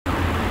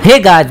Hey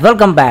guys,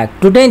 welcome back.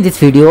 Today in this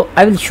video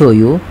I will show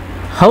you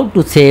how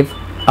to save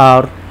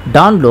or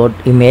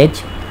download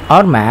image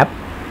or map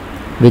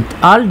with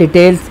all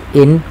details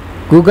in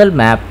Google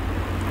Map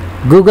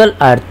Google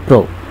Earth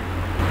Pro.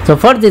 So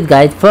for this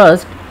guys,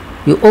 first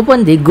you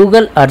open the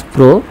Google Earth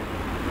Pro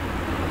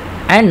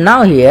and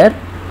now here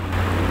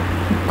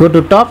go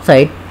to top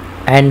side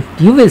and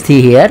you will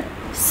see here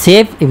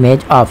save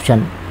image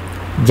option.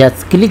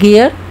 Just click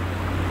here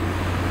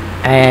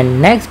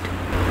and next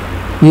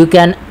you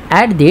can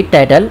add the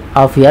title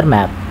of your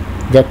map.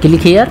 Just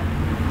click here,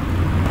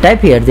 type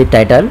here the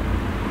title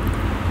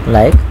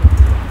like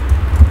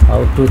how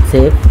to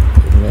save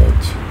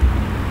image,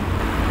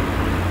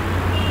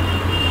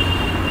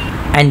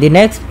 and the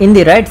next in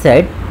the right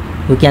side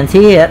you can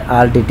see here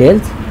all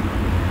details.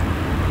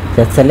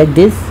 Just select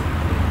this.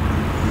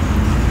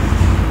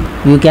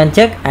 You can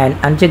check and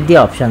uncheck the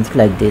options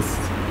like this.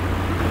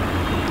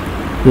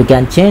 You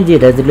can change the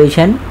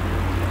resolution,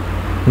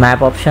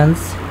 map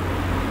options,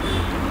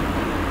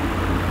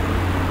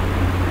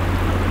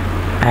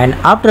 and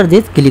after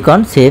this click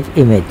on save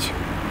image.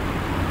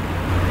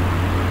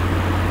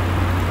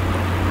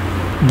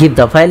 Give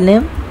the file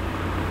name.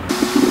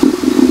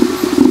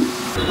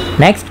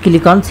 Next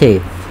click on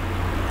save.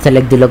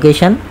 Select the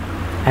location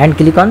and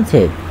click on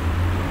save.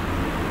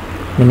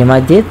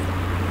 Minimize this.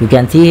 You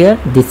can see here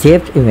the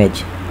saved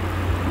image.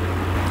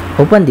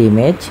 Open the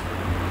image.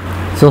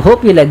 So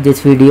hope you like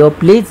this video.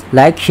 Please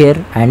like,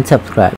 share and subscribe.